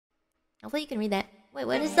Hopefully you can read that. Wait,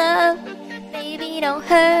 what is up? Baby, don't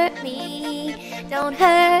hurt me. Don't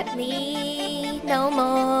hurt me no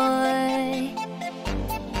more.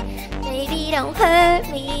 Baby, don't hurt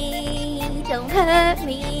me. Don't hurt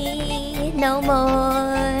me no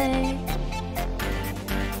more.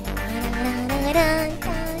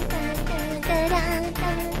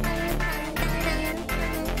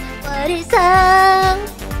 What is up?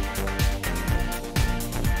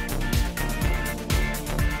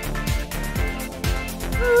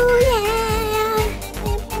 Ooh, yeah.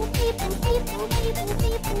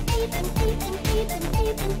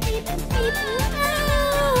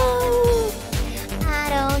 I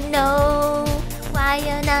don't know why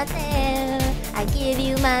you're not there. I give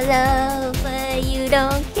you my love, but you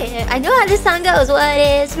don't care. I know how this song goes. What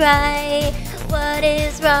is right? What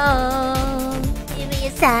is wrong? Give me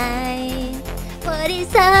a sign. What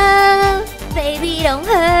is up? Baby, don't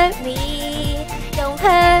hurt me. Don't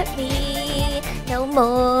hurt me no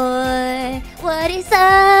more. What is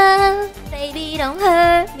up? Baby, don't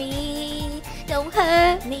hurt me. Don't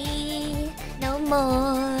hurt me no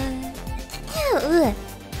more. Ew.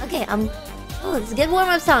 Okay, oh, it's a good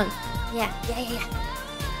warm-up song. Yeah.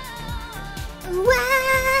 Wow.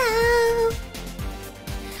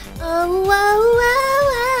 Oh, wow, wow,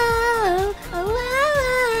 wow. Oh, wow,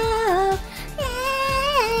 wow.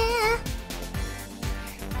 Yeah.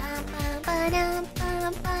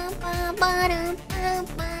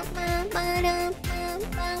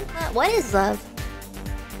 What is love?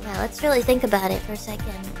 Yeah, let's really think about it for a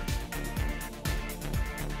second.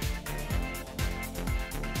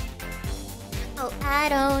 Oh, I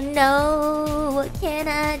don't know. What can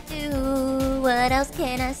I do? What else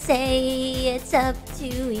can I say? It's up to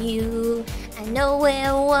you. I know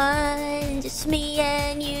we're one, just me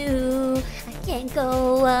and you. I can't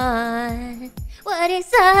go on. What is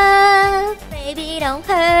up? Baby, don't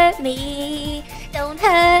hurt me. Don't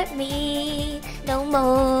hurt me no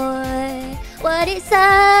more. What is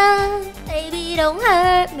up? Baby, don't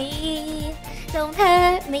hurt me. Don't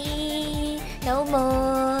hurt me no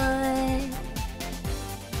more.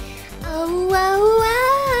 Oh, oh, oh,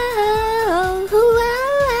 oh, oh,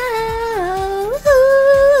 oh,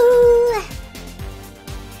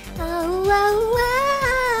 oh, oh,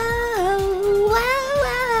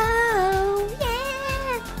 oh,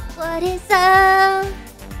 yeah. What is up?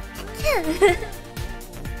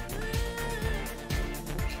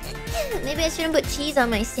 Maybe I shouldn't put cheese on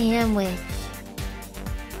my sandwich.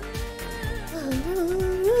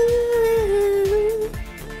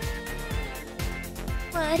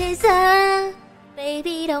 What is up?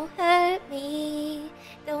 Baby, don't hurt me.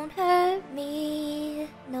 Don't hurt me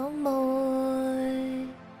no more.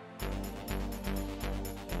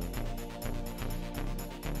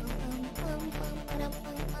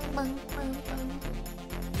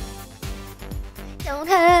 Don't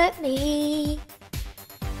hurt me.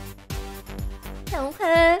 Don't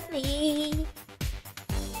hurt me.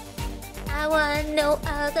 I want no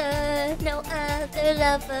other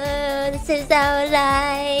lover. This is our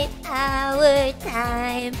life, our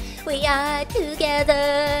time. We are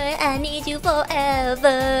together. I need you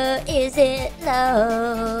forever. Is it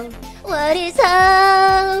love? What is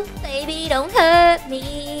up? Baby, don't hurt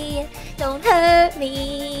me. Don't hurt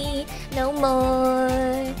me no more.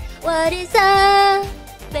 What is up?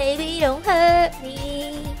 Baby, don't hurt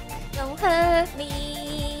me. Don't hurt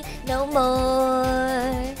me no more.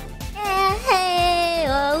 Hey,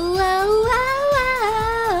 oh, oh, oh,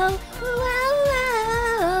 oh, oh,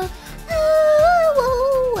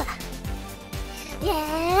 oh, oh,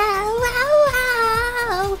 yeah, wow,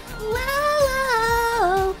 wow,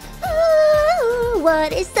 wow,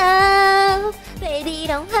 what is up? Baby,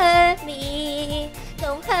 don't hurt me.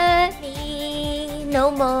 Don't hurt me no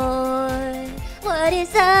more. What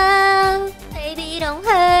is up? Baby, don't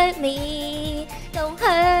hurt me. Don't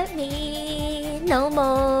hurt me no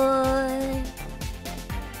more.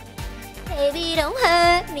 Baby, don't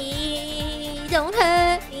hurt me. Don't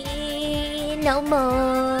hurt me no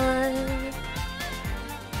more.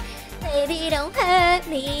 Baby, don't hurt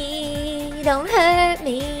me. Don't hurt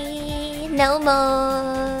me no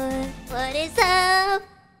more. What is up?